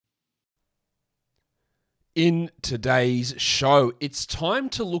In today's show, it's time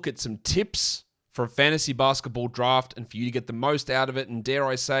to look at some tips for a fantasy basketball draft and for you to get the most out of it and, dare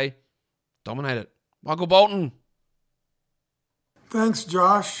I say, dominate it. Michael Bolton. Thanks,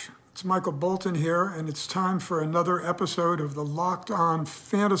 Josh. It's Michael Bolton here, and it's time for another episode of the Locked On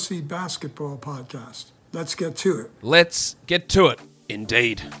Fantasy Basketball Podcast. Let's get to it. Let's get to it,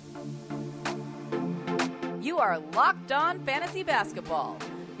 indeed. You are Locked On Fantasy Basketball,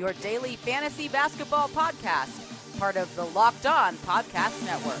 your daily fantasy basketball podcast, part of the Locked On Podcast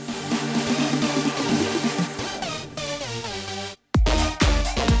Network.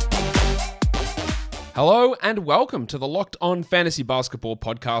 Hello and welcome to the Locked On Fantasy Basketball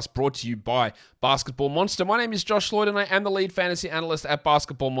Podcast, brought to you by Basketball Monster. My name is Josh Lloyd and I am the lead fantasy analyst at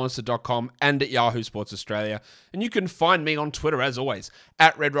basketballmonster.com and at Yahoo Sports Australia. And you can find me on Twitter, as always,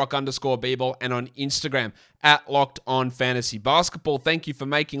 at redrock_bball and on Instagram at Locked On Fantasy Basketball. Thank you for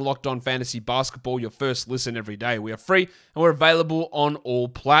making Locked On Fantasy Basketball your first listen every day. We are free and we're available on all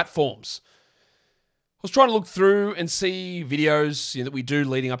platforms. I was trying to look through and see videos that we do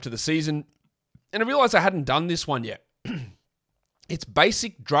leading up to the season, and I realized I hadn't done this one yet. It's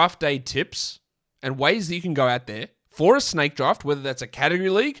basic draft day tips and ways that you can go out there for a snake draft, whether that's a category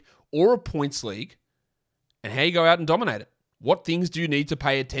league or a points league, and how you go out and dominate it. What things do you need to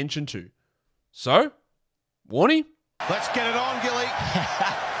pay attention to? So, Warnie? Let's get it on, Gilly.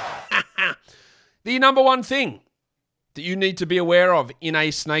 The number one thing that you need to be aware of in a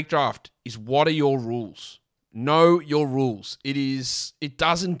snake draft is, what are your rules? Know your rules. It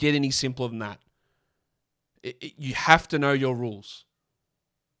doesn't get any simpler than that. You have to know your rules.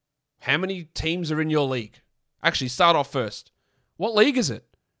 How many teams are in your league? Actually, start off first. What league is it?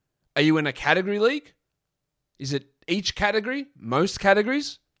 Are you in a category league? Is it each category? Most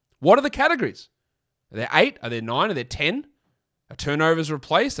categories? What are the categories? Are there 8? Are there 9? Are there 10? Are turnovers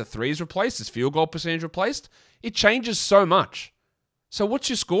replaced? Are threes replaced? Is field goal percentage replaced? It changes so much. So what's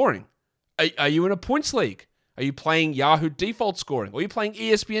your scoring? Are you in a points league? Are you playing Yahoo default scoring? Or are you playing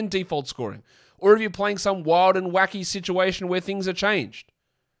ESPN default scoring? Or are you playing some wild and wacky situation where things are changed?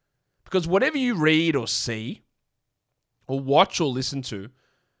 Because whatever you read or see, or watch or listen to,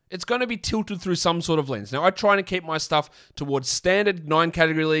 it's going to be tilted through some sort of lens. Now, I try to keep my stuff towards standard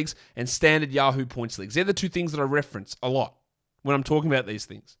 9-category leagues and standard Yahoo points leagues. They're the two things that I reference a lot when I'm talking about these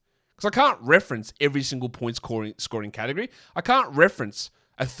things. Because I can't reference every single point scoring category. I can't reference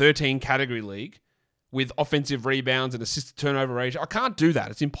a 13-category league with offensive rebounds and assist to turnover ratio. I can't do that.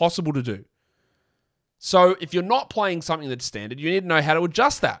 It's impossible to do. So if you're not playing something that's standard, you need to know how to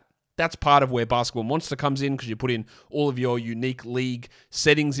adjust that. That's part of where Basketball Monster comes in, because you put in all of your unique league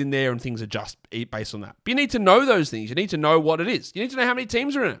settings in there and things adjust based on that. But you need to know those things. You need to know what it is. You need to know how many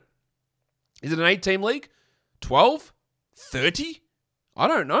teams are in it. Is it an 8-team league? 12? 30? I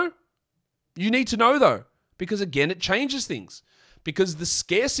don't know. You need to know, though, because, again, it changes things. Because the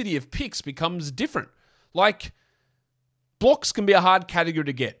scarcity of picks becomes different. Like, blocks can be a hard category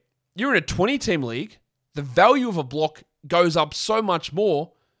to get. You're in a 20-team league, the value of a block goes up so much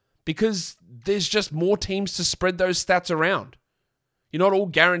more because there's just more teams to spread those stats around. You're not all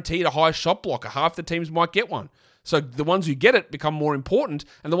guaranteed a high shot blocker. Half the teams might get one. So the ones who get it become more important,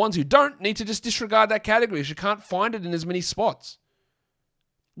 and the ones who don't need to just disregard that category, as you can't find it in as many spots.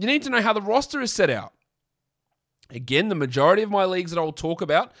 You need to know how the roster is set out. Again, the majority of my leagues that I will talk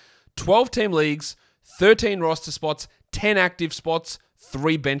about, 12-team leagues, 13 roster spots, 10 active spots,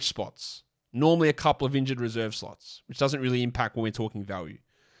 3 bench spots. Normally a couple of injured reserve slots, which doesn't really impact when we're talking value.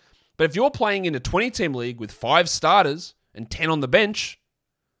 But if you're playing in a 20-team league with 5 starters and 10 on the bench,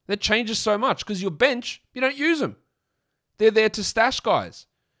 that changes so much, because your bench, you don't use them. They're there to stash guys.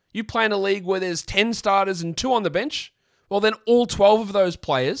 You play in a league where there's 10 starters and 2 on the bench, well then all 12 of those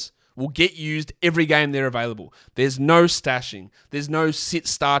players will get used every game they're available. There's no stashing. There's no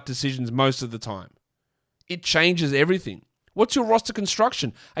sit-start decisions most of the time. It changes everything. What's your roster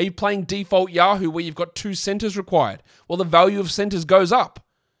construction? Are you playing default Yahoo where you've got 2 centers required? Well, the value of centers goes up.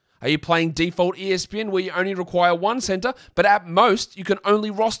 Are you playing default ESPN where you only require 1 center, but at most you can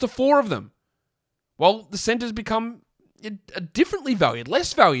only roster 4 of them? Well, the centers become differently valued,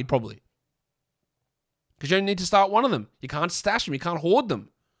 less valued probably. Because you only need to start 1 of them. You can't stash them, you can't hoard them.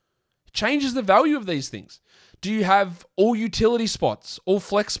 It changes the value of these things. Do you have all utility spots, all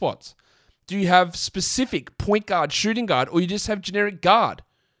flex spots? Do you have specific point guard, shooting guard, or you just have generic guard?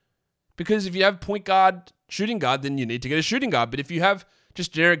 Because if you have point guard, shooting guard, then you need to get a shooting guard. But if you have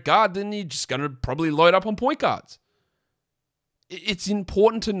just generic guard, then you're just going to probably load up on point guards. It's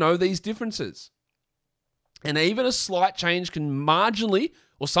important to know these differences. And even a slight change can marginally,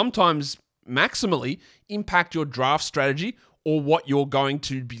 or sometimes maximally, impact your draft strategy or what you're going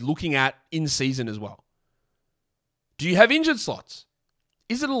to be looking at in season as well. Do you have injured slots?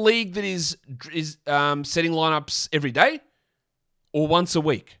 Is it a league that is setting lineups every day or once a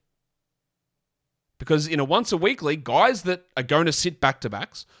week? Because in a once a week league, guys that are going to sit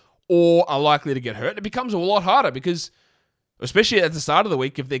back-to-backs or are likely to get hurt, it becomes a lot harder because, especially at the start of the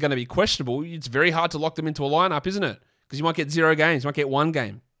week, if they're going to be questionable, it's very hard to lock them into a lineup, isn't it? Because you might get 0 games, you might get 1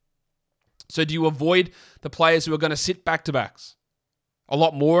 game. So do you avoid the players who are going to sit back-to-backs a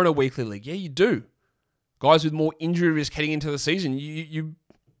lot more in a weekly league? Yeah, you do. Guys with more injury risk heading into the season, you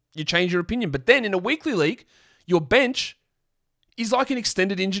change your opinion. But then in a weekly league, your bench is like an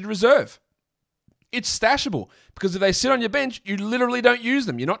extended injured reserve. It's stashable because if they sit on your bench, you literally don't use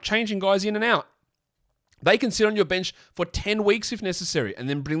them. You're not changing guys in and out. They can sit on your bench for 10 weeks if necessary and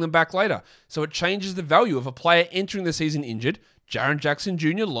then bring them back later. So it changes the value of a player entering the season injured. Jaren Jackson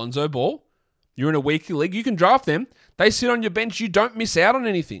Jr., Lonzo Ball. You're in a weekly league. You can draft them. They sit on your bench. You don't miss out on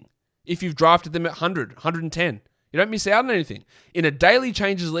anything. If you've drafted them at 100, 110, you don't miss out on anything. In a daily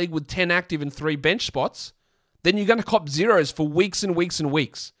changes league with 10 active and 3 bench spots, then you're going to cop zeros for weeks and weeks and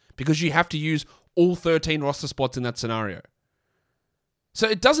weeks because you have to use all 13 roster spots in that scenario. So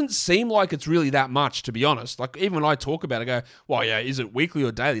it doesn't seem like it's really that much, to be honest. Like, even when I talk about it, I go, well, yeah, is it weekly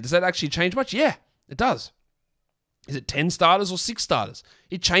or daily? Does that actually change much? Yeah, it does. Is it 10 starters or 6 starters?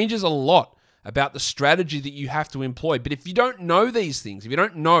 It changes a lot about the strategy that you have to employ. But if you don't know these things, if you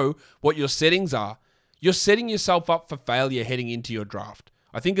don't know what your settings are, you're setting yourself up for failure heading into your draft.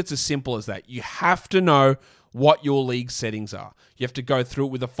 I think it's as simple as that. You have to know what your league settings are. You have to go through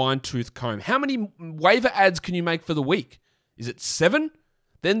it with a fine-tooth comb. How many waiver adds can you make for the week? Is it 7?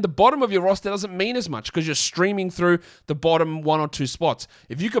 Then the bottom of your roster doesn't mean as much because you're streaming through the bottom 1 or 2 spots.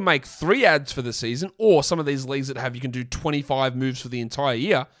 If you can make 3 adds for the season, or some of these leagues that have you can do 25 moves for the entire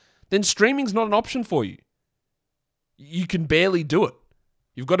year, then streaming's not an option for you. You can barely do it.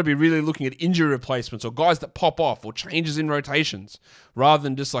 You've got to be really looking at injury replacements or guys that pop off or changes in rotations rather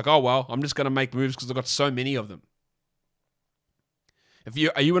than just like, oh, well, I'm just going to make moves because I've got so many of them.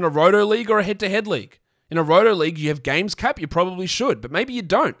 Are you in a roto league or a head-to-head league? In a roto league, you have games cap. You probably should, but maybe you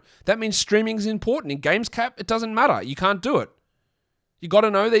don't. That means streaming is important. In games cap, it doesn't matter. You can't do it. You got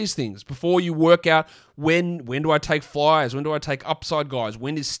to know these things before you work out when do I take flyers? When do I take upside guys?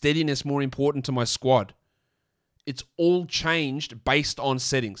 When is steadiness more important to my squad? It's all changed based on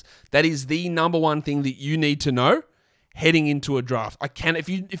settings. That is the number one thing that you need to know heading into a draft. If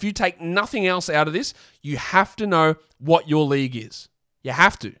you take nothing else out of this, you have to know what your league is. You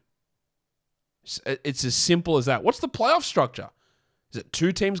have to. It's as simple as that. What's the playoff structure? Is it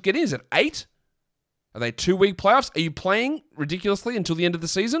 2 teams get in? Is it 8? Are they 2-week playoffs? Are you playing ridiculously until the end of the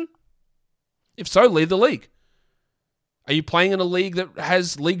season? If so, leave the league. Are you playing in a league that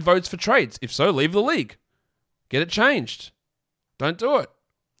has league votes for trades? If so, leave the league. Get it changed. Don't do it.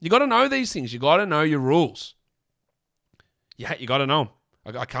 You got to know these things. You got to know your rules. Yeah, you got to know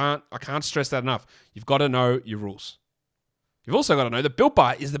them. I can't stress that enough. You've got to know your rules. You've also got to know that Built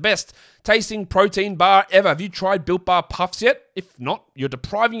Bar is the best tasting protein bar ever. Have you tried Built Bar Puffs yet? If not, you're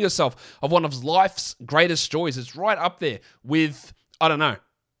depriving yourself of one of life's greatest joys. It's right up there with, I don't know.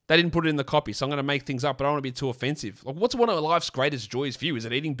 They didn't put it in the copy, so I'm going to make things up, but I don't want to be too offensive. Like, what's one of life's greatest joys for you? Is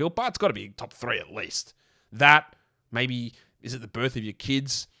it eating Built Bar? It's got to be top 3 at least. That, maybe, is it the birth of your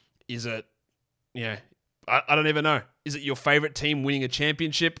kids? Is it, I don't even know. Is it your favorite team winning a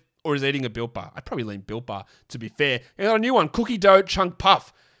championship? Or is eating a Built Bar? I'd probably lean Built Bar, to be fair. I got a new one, Cookie Dough Chunk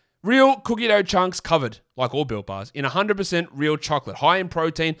Puff. Real cookie dough chunks covered, like all Built Bars, in 100% real chocolate. High in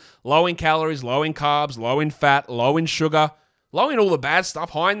protein, low in calories, low in carbs, low in fat, low in sugar, low in all the bad stuff,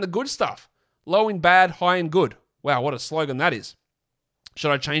 high in the good stuff. Low in bad, high in good. Wow, what a slogan that is.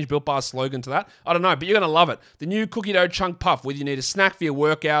 Should I change Built Bar's slogan to that? I don't know, but you're going to love it. The new Cookie Dough Chunk Puff, whether you need a snack for your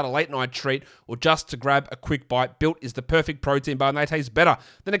workout, a late night treat, or just to grab a quick bite, Built is the perfect protein bar, and they taste better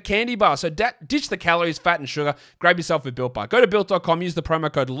than a candy bar. So ditch the calories, fat, and sugar. Grab yourself a Built Bar. Go to Built.com, use the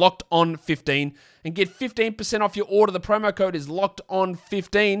promo code LOCKEDON15, and get 15% off your order. The promo code is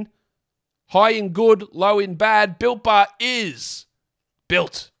LOCKEDON15. High in good, low in bad. Built Bar is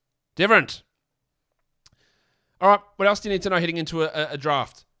built different. All right, what else do you need to know heading into a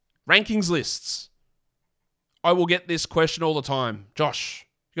draft? Rankings lists. I will get this question all the time. Josh,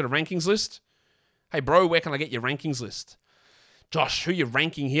 you got a rankings list? Hey, bro, where can I get your rankings list? Josh, who are you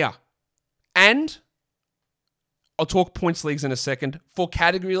ranking here? And I'll talk points leagues in a second. For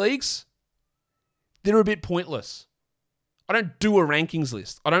category leagues, they're a bit pointless. I don't do a rankings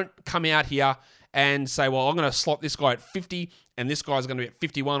list. I don't come out here and say, well, I'm going to slot this guy at 50 and this guy's going to be at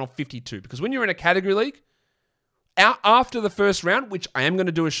 51 or 52. Because when you're in a category league, out after the first round, which I am going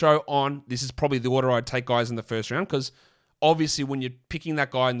to do a show on, this is probably the order I'd take guys in the first round, because obviously when you're picking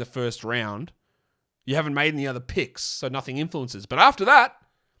that guy in the first round, You haven't made any other picks, so nothing influences. But after that,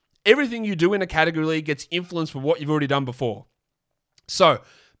 everything you do in a category league gets influenced by what you've already done before. So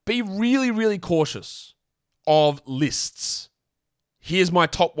be really, really cautious of lists. Here's my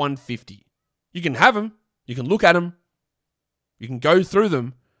top 150. You can have them. You can look at them. You can go through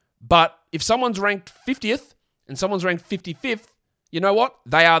them. But if someone's ranked 50th and someone's ranked 55th, you know what?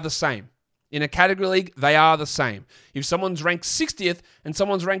 They are the same. In a category league, they are the same. If someone's ranked 60th and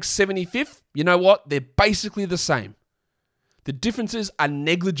someone's ranked 75th, you know what? They're basically the same. The differences are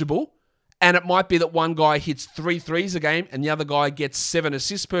negligible, and it might be that one guy hits 3 threes a game and the other guy gets 7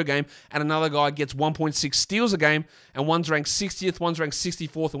 assists per game and another guy gets 1.6 steals a game, and one's ranked 60th, one's ranked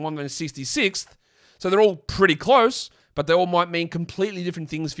 64th, and one's ranked 66th. So they're all pretty close, but they all might mean completely different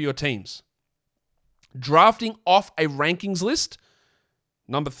things for your teams. Drafting off a rankings list,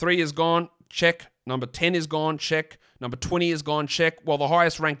 number 3 is gone, check. Number 10 is gone, check. Number 20 is gone, check. Well, the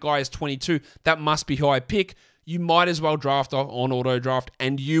highest ranked guy is 22. That must be who I pick. You might as well draft on auto draft,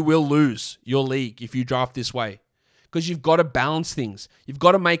 and you will lose your league if you draft this way, because you've got to balance things. You've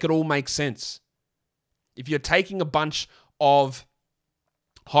got to make it all make sense. If you're taking a bunch of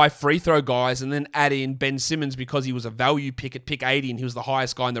high free throw guys and then add in Ben Simmons because he was a value pick at pick 80 and he was the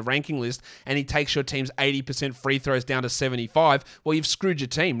highest guy in the ranking list, and he takes your team's 80% free throws down to 75, well, you've screwed your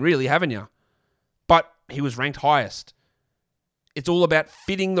team, really, haven't you? But he was ranked highest. It's all about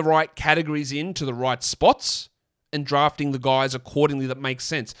fitting the right categories into the right spots and drafting the guys accordingly that makes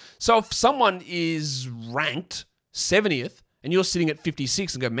sense. So if someone is ranked 70th and you're sitting at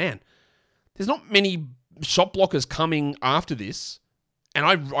 56 and go, man, there's not many shot blockers coming after this, and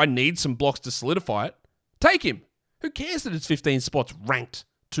I need some blocks to solidify it, take him. Who cares that it's 15 spots ranked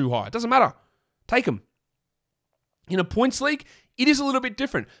too high? It doesn't matter. Take him. In a points league, it is a little bit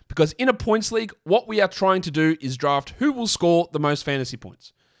different, because in a points league, what we are trying to do is draft who will score the most fantasy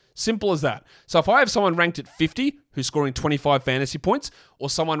points. Simple as that. So if I have someone ranked at 50 who's scoring 25 fantasy points, or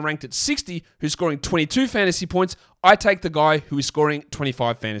someone ranked at 60 who's scoring 22 fantasy points, I take the guy who is scoring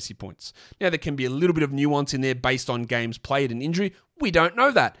 25 fantasy points. Now, there can be a little bit of nuance in there based on games played and injury. We don't know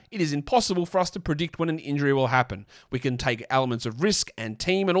that. It is impossible for us to predict when an injury will happen. We can take elements of risk and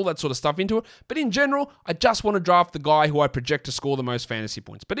team and all that sort of stuff into it. But in general, I just want to draft the guy who I project to score the most fantasy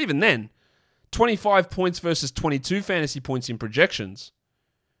points. But even then, 25 points versus 22 fantasy points in projections,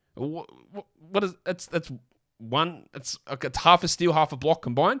 what is that's one? It's half a steal, half a block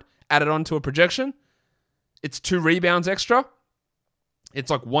combined. Added onto a projection, it's 2 rebounds extra.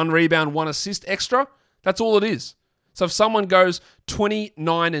 It's like 1 rebound, 1 assist extra. That's all it is. So if someone goes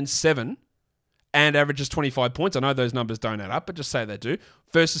 29-7 and averages 25 points, I know those numbers don't add up, but just say they do,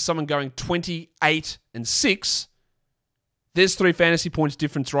 versus someone going 28-6, there's 3 fantasy points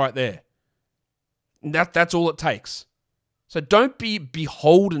difference right there. And that's all it takes. So don't be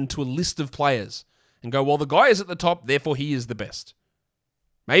beholden to a list of players and go, well, the guy is at the top, therefore he is the best.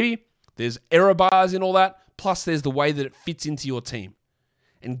 Maybe there's error bars in all that, plus there's the way that it fits into your team.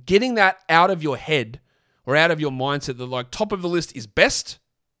 And getting that out of your head or out of your mindset that like top of the list is best,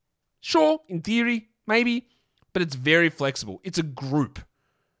 sure, in theory, maybe, but it's very flexible. It's a group.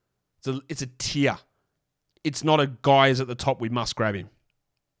 It's a tier. It's not a guy is at the top, we must grab him.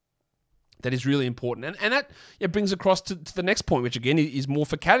 That is really important. And that brings across to the next point, which again is more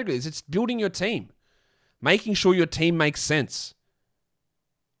for categories. It's building your team. Making sure your team makes sense.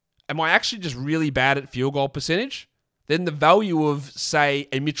 Am I actually just really bad at field goal percentage? Then the value of, say,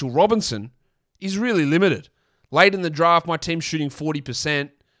 a Mitchell Robinson is really limited. Late in the draft, my team's shooting 40%,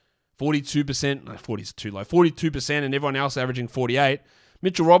 42%, no, 40 is too low, 42%, and everyone else averaging 48%.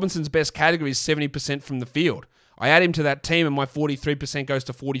 Mitchell Robinson's best category is 70% from the field. I add him to that team and my 43% goes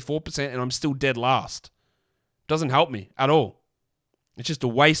to 44% and I'm still dead last. Doesn't help me at all. It's just a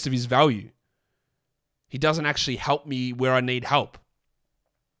waste of his value. He doesn't actually help me where I need help.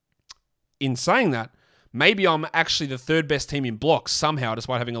 In saying that, maybe I'm actually the 3rd best team in blocks somehow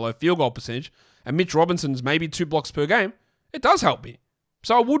despite having a low field goal percentage, and Mitch Robinson's maybe 2 blocks per game. It does help me.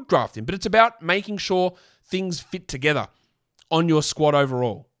 So I would draft him, but it's about making sure things fit together on your squad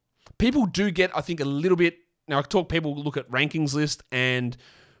overall. People do get, I think, a little bit. Now, people look at rankings list and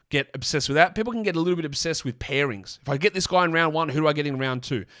get obsessed with that. People can get a little bit obsessed with pairings. If I get this guy in round 1, who do I get in round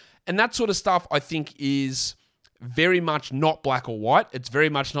 2? And that sort of stuff, I think, is very much not black or white. It's very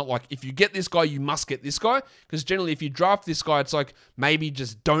much not like, if you get this guy, you must get this guy. Because generally, if you draft this guy, it's like, maybe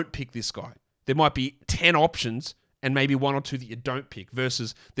just don't pick this guy. There might be 10 options and maybe 1 or 2 that you don't pick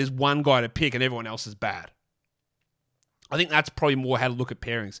versus there's one guy to pick and everyone else is bad. I think that's probably more how to look at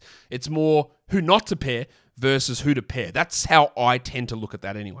pairings. It's more who not to pair versus who to pair. That's how I tend to look at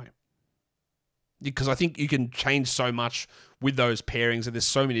that anyway. Because I think you can change so much with those pairings, and there's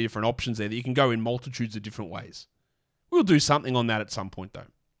so many different options there that you can go in multitudes of different ways. We'll do something on that at some point, though.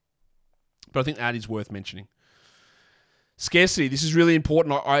 But I think that is worth mentioning. Scarcity, this is really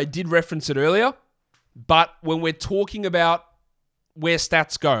important. I did reference it earlier, but when we're talking about where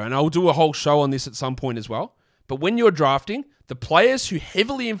stats go, and I'll do a whole show on this at some point as well, but when you're drafting, the players who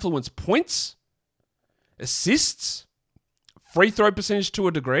heavily influence points, assists, free throw percentage to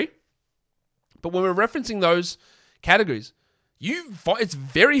a degree, but when we're referencing those categories, it's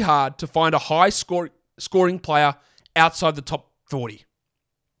very hard to find a high scoring player outside the top 40.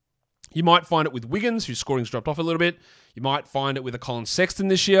 You might find it with Wiggins, whose scoring's dropped off a little bit. You might find it with a Colin Sexton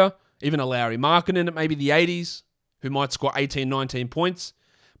this year, even a Lauri Markkanen at maybe the 80s, who might score 18, 19 points.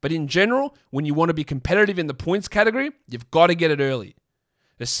 But in general, when you want to be competitive in the points category, you've got to get it early.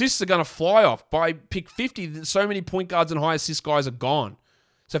 Assists are going to fly off. By pick 50, so many point guards and high assist guys are gone.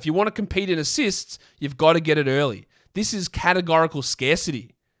 So if you want to compete in assists, you've got to get it early. This is categorical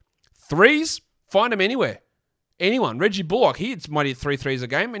scarcity. Threes, find them anywhere. Anyone. Reggie Bullock, might hit 3 threes a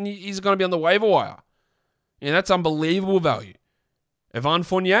game, and he's going to be on the waiver wire. That's unbelievable value. Evan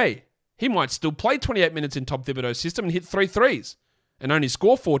Fournier, he might still play 28 minutes in Tom Thibodeau's system and hit 3 threes and only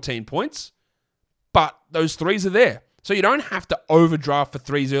score 14 points. But those threes are there. So you don't have to overdraft for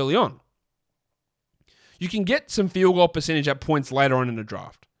threes early on. You can get some field goal percentage at points later on in the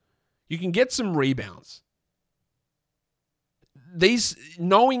draft. You can get some rebounds.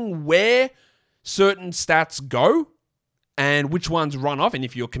 Knowing where certain stats go and which ones run off, and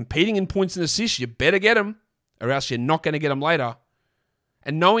if you're competing in points and assists, you better get them, or else you're not going to get them later.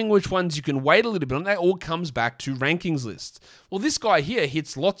 And knowing which ones you can wait a little bit on, that all comes back to rankings lists. Well, this guy here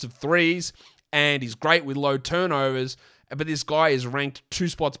hits lots of threes, and he's great with low turnovers, but this guy is ranked 2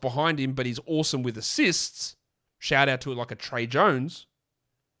 spots behind him, but he's awesome with assists. Shout out to it like a Trey Jones.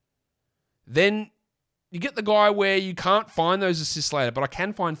 Then you get the guy where you can't find those assists later, but I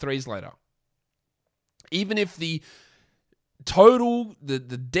can find threes later. Even if the total, the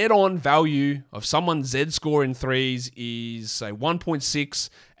dead-on value of someone's Z score in threes is, say, 1.6,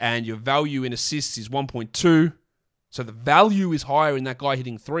 and your value in assists is 1.2, so the value is higher in that guy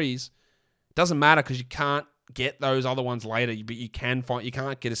hitting threes, it doesn't matter because you can't get those other ones later, but you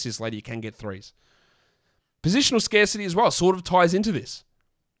can't get assists later, you can get threes. Positional scarcity as well sort of ties into this.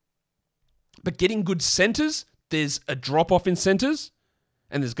 But getting good centers, there's a drop-off in centers,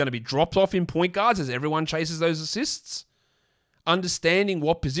 and there's going to be drops-off in point guards as everyone chases those assists. Understanding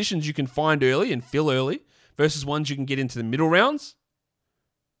what positions you can find early and fill early versus ones you can get into the middle rounds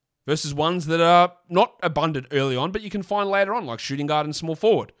versus ones that are not abundant early on, but you can find later on, like shooting guard and small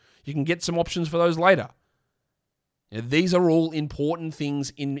forward. You can get some options for those later. These are all important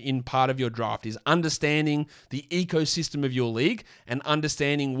things in part of your draft, is understanding the ecosystem of your league and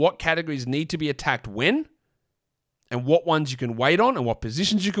understanding what categories need to be attacked when, and what ones you can wait on, and what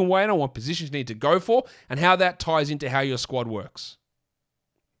positions you can wait on, what positions you need to go for, and how that ties into how your squad works.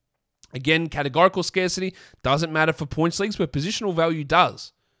 Again, categorical scarcity doesn't matter for points leagues, but positional value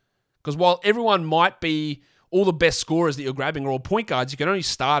does. Because while everyone might be, all the best scorers that you're grabbing are all point guards, you can only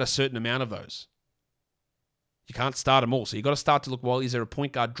start a certain amount of those. You can't start them all. So you've got to start to look, well, is there a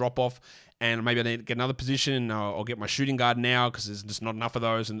point guard drop-off? And maybe I need to get another position, or I'll get my shooting guard now because there's just not enough of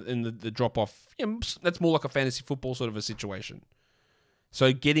those. And the drop-off, that's more like a fantasy football sort of a situation.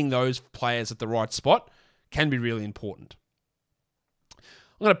 So getting those players at the right spot can be really important.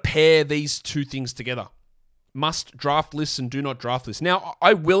 I'm going to pair these two things together. Must draft lists and do not draft lists. Now,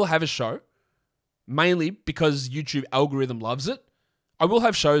 I will have a show, mainly because YouTube algorithm loves it. I will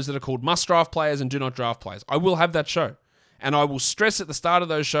have shows that are called must draft players and do not draft players. I will have that show. And I will stress at the start of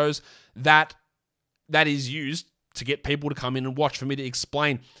those shows that is used to get people to come in and watch, for me to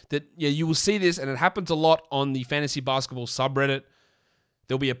explain that you will see this, and it happens a lot on the fantasy basketball subreddit.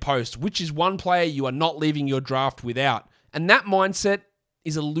 There'll be a post, which is one player you are not leaving your draft without. And that mindset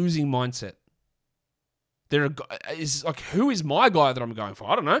is a losing mindset. Who is my guy that I'm going for?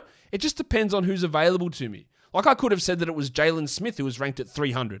 I don't know. It just depends on who's available to me. Like, I could have said that it was Jalen Smith who was ranked at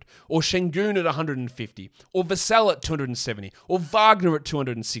 300, or Şengün at 150, or Vassell at 270, or Wagner at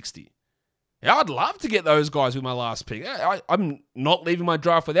 260. Yeah, I'd love to get those guys with my last pick. I'm not leaving my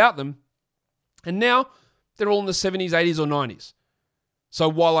draft without them. And now they're all in the 70s, 80s, or 90s. So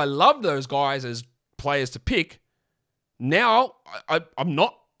while I love those guys as players to pick, now I'm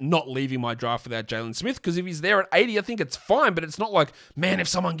not leaving my draft without Jalen Smith, because if he's there at 80, I think it's fine, but it's not like, man, if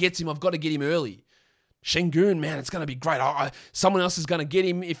someone gets him, I've got to get him early. Şengün, man, it's going to be great. Someone else is going to get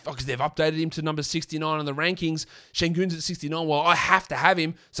him because they've updated him to number 69 on the rankings. Şengün's at 69. Well, I have to have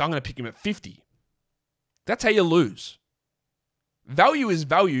him, so I'm going to pick him at 50. That's how you lose. Value is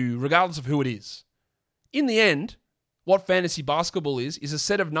value regardless of who it is. In the end, what fantasy basketball is a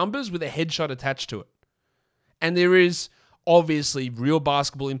set of numbers with a headshot attached to it. And there is obviously real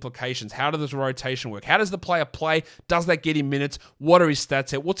basketball implications. How does the rotation work? How does the player play? Does that get him minutes? What are his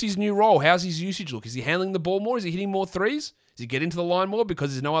stats at? What's his new role? How's his usage look? Is he handling the ball more? Is he hitting more threes? Does he get into the line more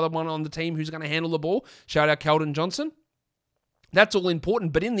because there's no other one on the team who's going to handle the ball? Shout out Keldon Johnson. That's all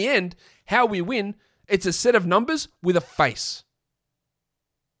important. But in the end, how we win, it's a set of numbers with a face.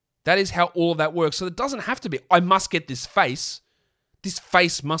 That is how all of that works. So it doesn't have to be, I must get this face. This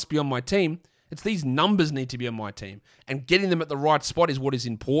face must be on my team. It's these numbers need to be on my team. And getting them at the right spot is what is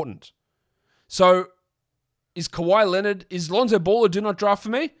important. So is Kawhi Leonard, is Lonzo Ball a do not draft for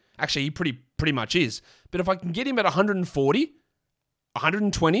me? Actually, he pretty much is. But if I can get him at 140,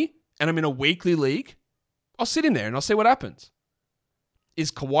 120, and I'm in a weekly league, I'll sit in there and I'll see what happens. Is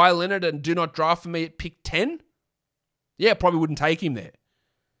Kawhi Leonard a do not draft for me at pick 10? Yeah, probably wouldn't take him there.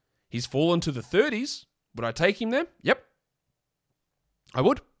 He's fallen to the 30s. Would I take him there? Yep. I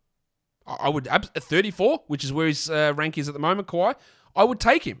would. I would at 34, which is where his rank is at the moment, Kawhi. I would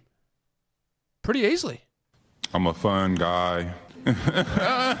take him pretty easily. I'm a fun guy.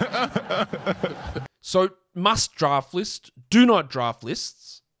 So must draft list, do not draft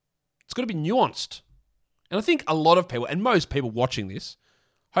lists. It's got to be nuanced. And I think a lot of people, and most people watching this,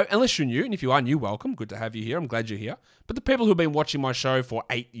 unless you're new, and if you are new, welcome. Good to have you here. I'm glad you're here. But the people who have been watching my show for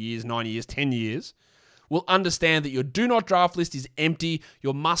 8 years, 9 years, 10 years will understand that your do not draft list is empty.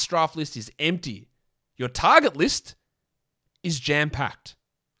 Your must draft list is empty. Your target list is jam-packed.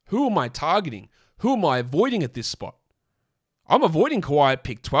 Who am I targeting? Who am I avoiding at this spot? I'm avoiding Kawhi at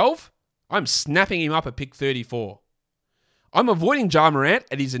pick 12. I'm snapping him up at pick 34. I'm avoiding Ja Morant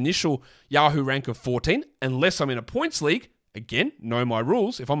at his initial Yahoo rank of 14, unless I'm in a points league. Again, know my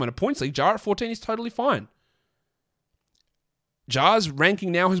rules. If I'm in a points league, Ja at 14 is totally fine. Ja's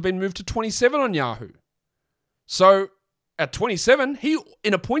ranking now has been moved to 27 on Yahoo. So at 27, he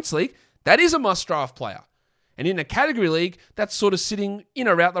in a points league, that is a must-draft player. And in a category league, that's sort of sitting in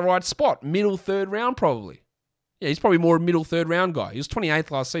or out the right spot. Middle third round, probably. Yeah, he's probably more a middle third round guy. He was 28th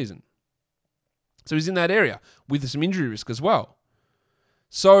last season. So he's in that area with some injury risk as well.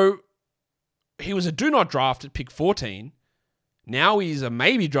 So he was a do not draft at pick 14. Now he's a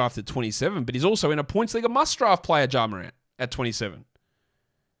maybe draft at 27, but he's also in a points league, a must-draft player, Ja Morant, at 27.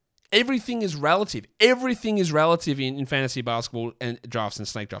 Everything is relative. Everything is relative in fantasy basketball and drafts and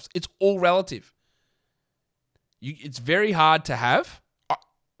snake drafts. It's all relative. It's very hard to have.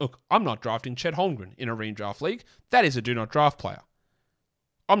 Look, I'm not drafting Chet Holmgren in a redraft league. That is a do not draft player.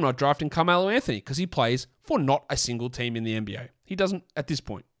 I'm not drafting Carmelo Anthony because he plays for not a single team in the NBA. He doesn't at this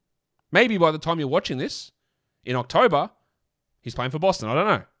point. Maybe by the time you're watching this, in October, he's playing for Boston. I don't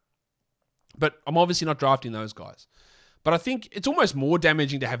know. But I'm obviously not drafting those guys. But I think it's almost more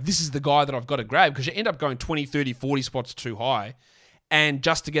damaging to have this is the guy that I've got to grab because you end up going 20, 30, 40 spots too high and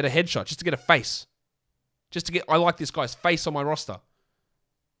just to get a headshot, just to get a face. I like this guy's face on my roster.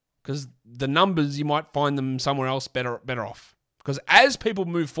 Because the numbers, you might find them somewhere else better off. Because as people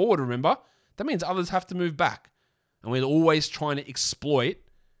move forward, remember, that means others have to move back. And we're always trying to exploit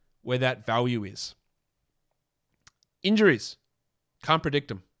where that value is. Injuries. Can't predict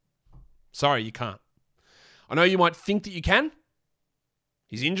them. Sorry, you can't. I know you might think that you can.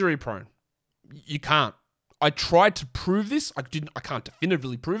 He's injury prone. You can't. I tried to prove this. I can't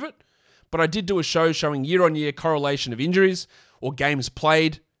definitively prove it. But I did do a show showing year-on-year correlation of injuries or games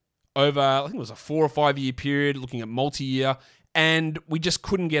played over, I think it was a 4 or 5 year period, looking at multi-year, and we just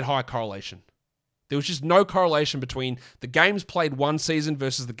couldn't get high correlation. There was just no correlation between the games played one season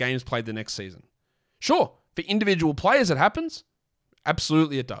versus the games played the next season. Sure, for individual players it happens.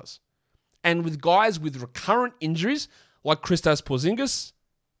 Absolutely it does. And with guys with recurrent injuries, like Kristaps Porzingis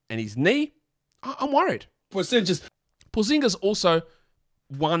and his knee, I'm worried. Porzingis also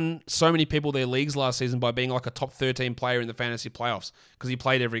won so many people their leagues last season by being like a top 13 player in the fantasy playoffs because he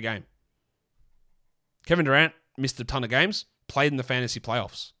played every game. Kevin Durant missed a ton of games, played in the fantasy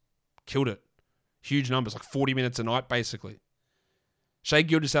playoffs. Killed it. Huge numbers, like 40 minutes a night basically. Shai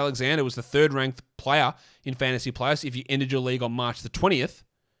Gilgeous-Alexander was the third ranked player in fantasy playoffs if you entered your league on March the 20th.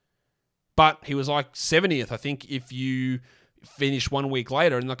 But he was like 70th, I think, if you finished 1 week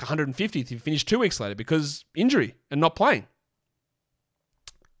later, and like 150th if you finished 2 weeks later because injury and not playing.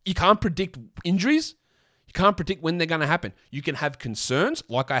 You can't predict injuries. You can't predict when they're going to happen. You can have concerns,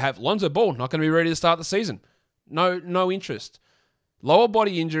 like I have Lonzo Ball, not going to be ready to start the season. No interest. Lower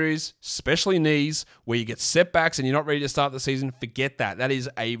body injuries, especially knees, where you get setbacks and you're not ready to start the season, forget that. That is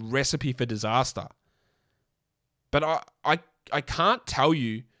a recipe for disaster. But I can't tell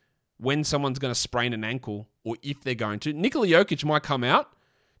you when someone's going to sprain an ankle or if they're going to. Nikola Jokic might come out,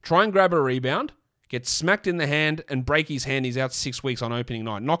 try and grab a rebound, gets smacked in the hand and break his hand. He's out 6 weeks on opening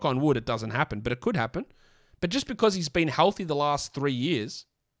night. Knock on wood, it doesn't happen, but it could happen. But just because he's been healthy the last 3 years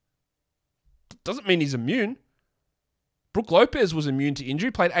doesn't mean he's immune. Brook Lopez was immune to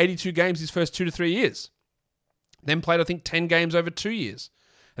injury, played 82 games his first 2 to 3 years. Then played, I think, 10 games over 2 years.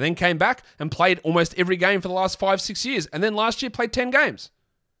 And then came back and played almost every game for the last 5-6 years. And then last year played 10 games.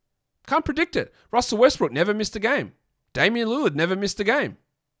 Can't predict it. Russell Westbrook never missed a game. Damian Lillard never missed a game.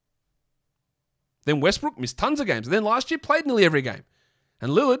 Then Westbrook missed tons of games. And then last year played nearly every game.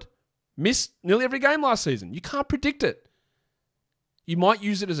 And Lillard missed nearly every game last season. You can't predict it. You might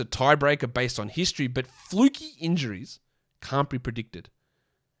use it as a tiebreaker based on history, but fluky injuries can't be predicted.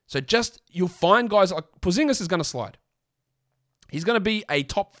 So you'll find guys like Porzingis is going to slide. He's going to be a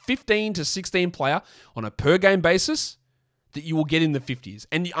top 15 to 16 player on a per game basis that you will get in the 50s.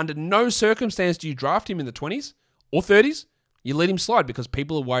 And under no circumstance do you draft him in the 20s or 30s. You let him slide because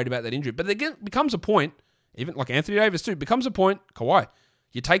people are worried about that injury. But again, becomes a point, even like Anthony Davis too, becomes a point, Kawhi.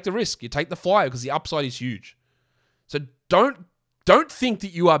 You take the risk, you take the flyer because the upside is huge. So don't think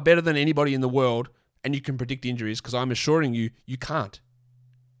that you are better than anybody in the world and you can predict injuries, because I'm assuring you, you can't.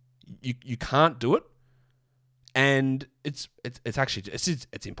 You can't do it. And it's actually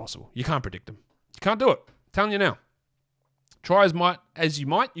impossible. You can't predict them. You can't do it. I'm telling you now. Try as you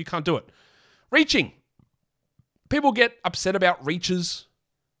might, you can't do it. Reaching. People get upset about reaches.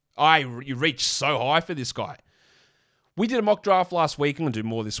 You reach so high for this guy. We did a mock draft last week. I'm going to do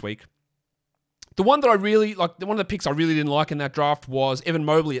more this week. The one that I really like, one of the picks I really didn't like in that draft was Evan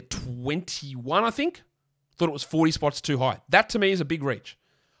Mobley at 21, I think. Thought it was 40 spots too high. That to me is a big reach.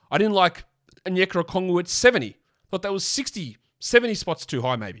 I didn't like Onyeka Okongwu at 70. Thought that was 60, 70 spots too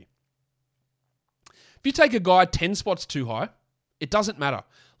high maybe. If you take a guy 10 spots too high, it doesn't matter.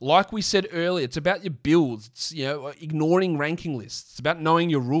 Like we said earlier, it's about your builds. It's, ignoring ranking lists. It's about knowing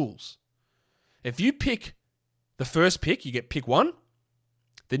your rules. If you pick the first pick, you get pick 1.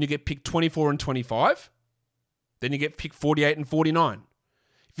 Then you get pick 24 and 25. Then you get pick 48 and 49.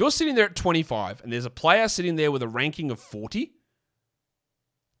 If you're sitting there at 25 and there's a player sitting there with a ranking of 40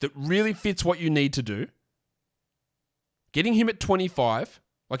 that really fits what you need to do, getting him at 25,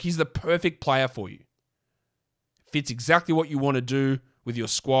 like he's the perfect player for you. Fits exactly what you want to do with your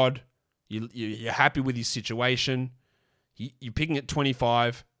squad. You're happy with his situation. You're picking at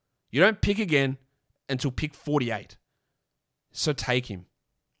 25. You don't pick again until pick 48. So take him.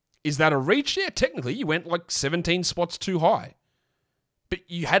 Is that a reach? Yeah, technically you went like 17 spots too high. But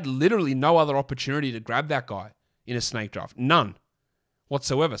you had literally no other opportunity to grab that guy in a snake draft. None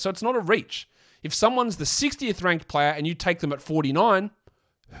whatsoever. So it's not a reach. If someone's the 60th ranked player and you take them at 49,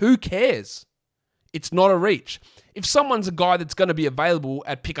 who cares? It's not a reach. If someone's a guy that's going to be available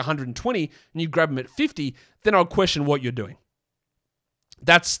at pick 120 and you grab him at 50, then I'll question what you're doing.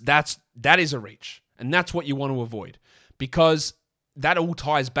 That is a reach. And that's what you want to avoid, because that all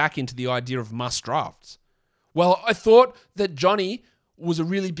ties back into the idea of must drafts. Well, I thought that Johnny was a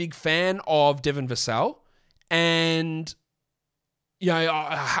really big fan of Devin Vassell, and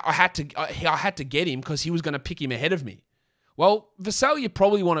I had to get him because he was going to pick him ahead of me. Well, Vassell, you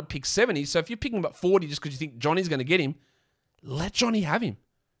probably want to pick 70. So if you're picking him at 40 just because you think Johnny's going to get him, let Johnny have him.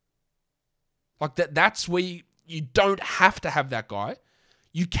 Like that's where you don't have to have that guy.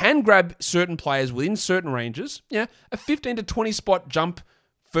 You can grab certain players within certain ranges. Yeah, a 15 to 20 spot jump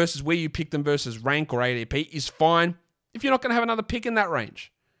versus where you pick them versus rank or ADP is fine if you're not going to have another pick in that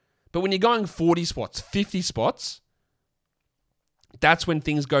range. But when you're going 40 spots, 50 spots, that's when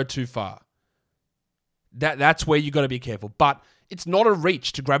things go too far. That's where you got to be careful. But it's not a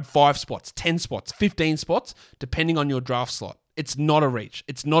reach to grab 5 spots, 10 spots, 15 spots, depending on your draft slot. It's not a reach.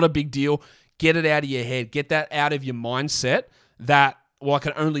 It's not a big deal. Get it out of your head. Get that out of your mindset that, well, I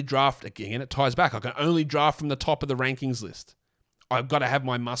can only draft, again, it ties back. I can only draft from the top of the rankings list. I've got to have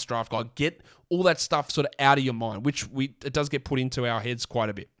my must draft guy. Get all that stuff sort of out of your mind, which it does get put into our heads quite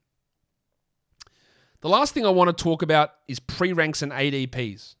a bit. The last thing I want to talk about is pre-ranks and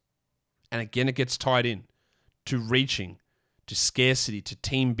ADPs. And again, it gets tied in to reaching, to scarcity, to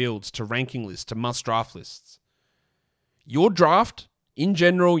team builds, to ranking lists, to must draft lists. Your draft, in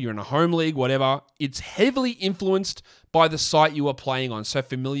general, you're in a home league, whatever, it's heavily influenced by the site you are playing on. So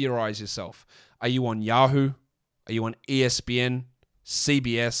familiarize yourself. Are you on Yahoo? Are you on ESPN,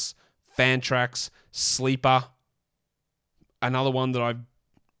 CBS, Fantrax, Sleeper? Another one that I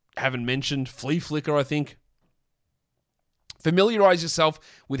haven't mentioned, Flea Flicker, I think. Familiarize yourself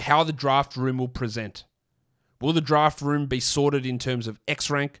with how the draft room will present. Will the draft room be sorted in terms of X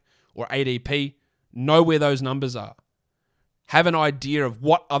rank or ADP? Know where those numbers are. Have an idea of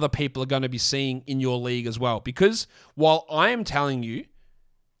what other people are going to be seeing in your league as well. Because while I am telling you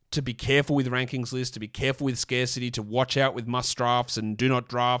to be careful with rankings lists, to be careful with scarcity, to watch out with must drafts and do not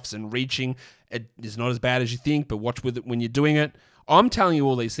drafts and reaching. It is not as bad as you think, but watch with it when you're doing it. I'm telling you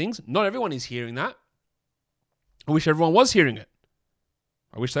all these things. Not everyone is hearing that. I wish everyone was hearing it.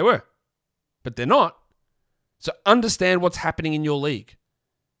 I wish they were, but they're not. So understand what's happening in your league.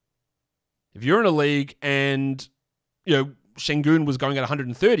 If you're in a league and, Şengün was going at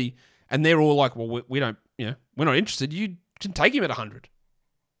 130 and they're all like, well, we don't, we're not interested. You can take him at 100.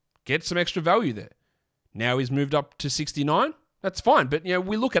 Get some extra value there. Now he's moved up to 69. That's fine. But,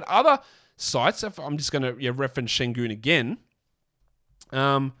 we look at other sites. I'm just going to reference Şengün again.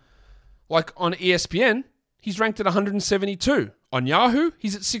 Like on ESPN, he's ranked at 172. On Yahoo,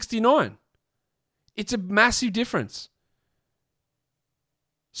 he's at 69. It's a massive difference.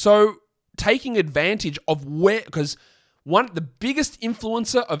 So taking advantage of because the biggest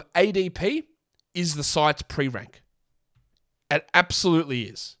influencer of ADP is the site's pre-rank. It absolutely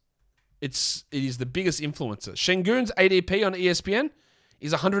is. It is the biggest influencer. Şengün's ADP on ESPN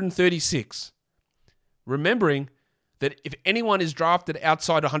is 136. Remembering that if anyone is drafted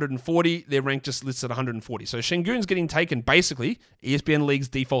outside 140, their rank just lists at 140. So Şengün's getting taken basically, ESPN leagues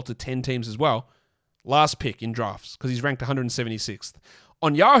default to 10 teams as well, last pick in drafts because he's ranked 176th.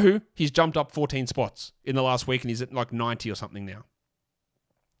 On Yahoo, he's jumped up 14 spots in the last week and he's at like 90 or something now.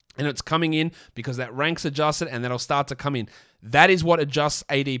 And it's coming in because that rank's adjusted and that'll start to come in. That is what adjusts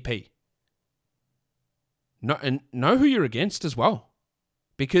ADP. And know who you're against as well.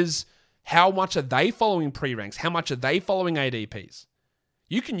 Because how much are they following pre-ranks? How much are they following ADPs?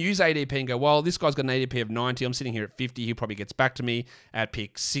 You can use ADP and go, well, this guy's got an ADP of 90. I'm sitting here at 50. He probably gets back to me at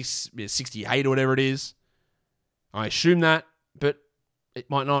pick 68 or whatever it is. I assume that, but it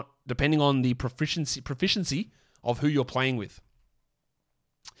might not, depending on the proficiency of who you're playing with.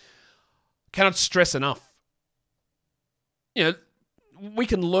 Cannot stress enough. We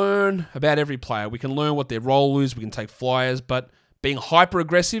can learn about every player. We can learn what their role is. We can take flyers, but being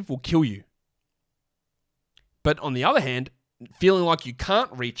hyper-aggressive will kill you. But on the other hand, feeling like you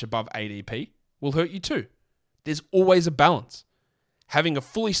can't reach above ADP will hurt you too. There's always a balance. Having a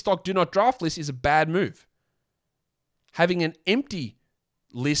fully stocked do not draft list is a bad move. Having an empty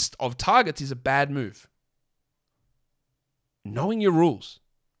list of targets is a bad move. Knowing your rules,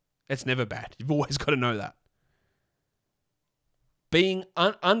 it's never bad. You've always got to know that.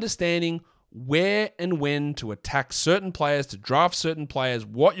 Understanding where and when to attack certain players, to draft certain players,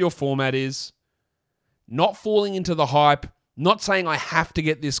 what your format is, not falling into the hype, not saying I have to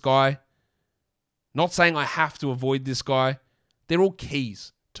get this guy, not saying I have to avoid this guy. They're all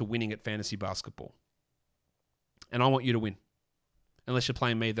keys to winning at fantasy basketball. And I want you to win. Unless you're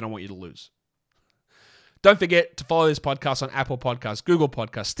playing me, then I want you to lose. Don't forget to follow this podcast on Apple Podcasts, Google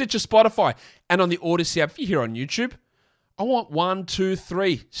Podcasts, Stitcher, Spotify, and on the Odyssey app. If you're here on YouTube, I want 1, 2,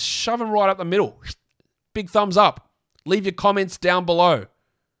 3. Shove them right up the middle. Big thumbs up. Leave your comments down below.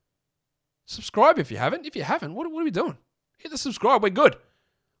 Subscribe if you haven't. If you haven't, what are we doing? Hit the subscribe. We're good.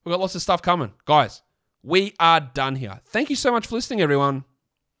 We've got lots of stuff coming. Guys, we are done here. Thank you so much for listening, everyone.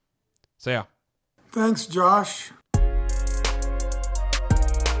 See ya. Thanks, Josh.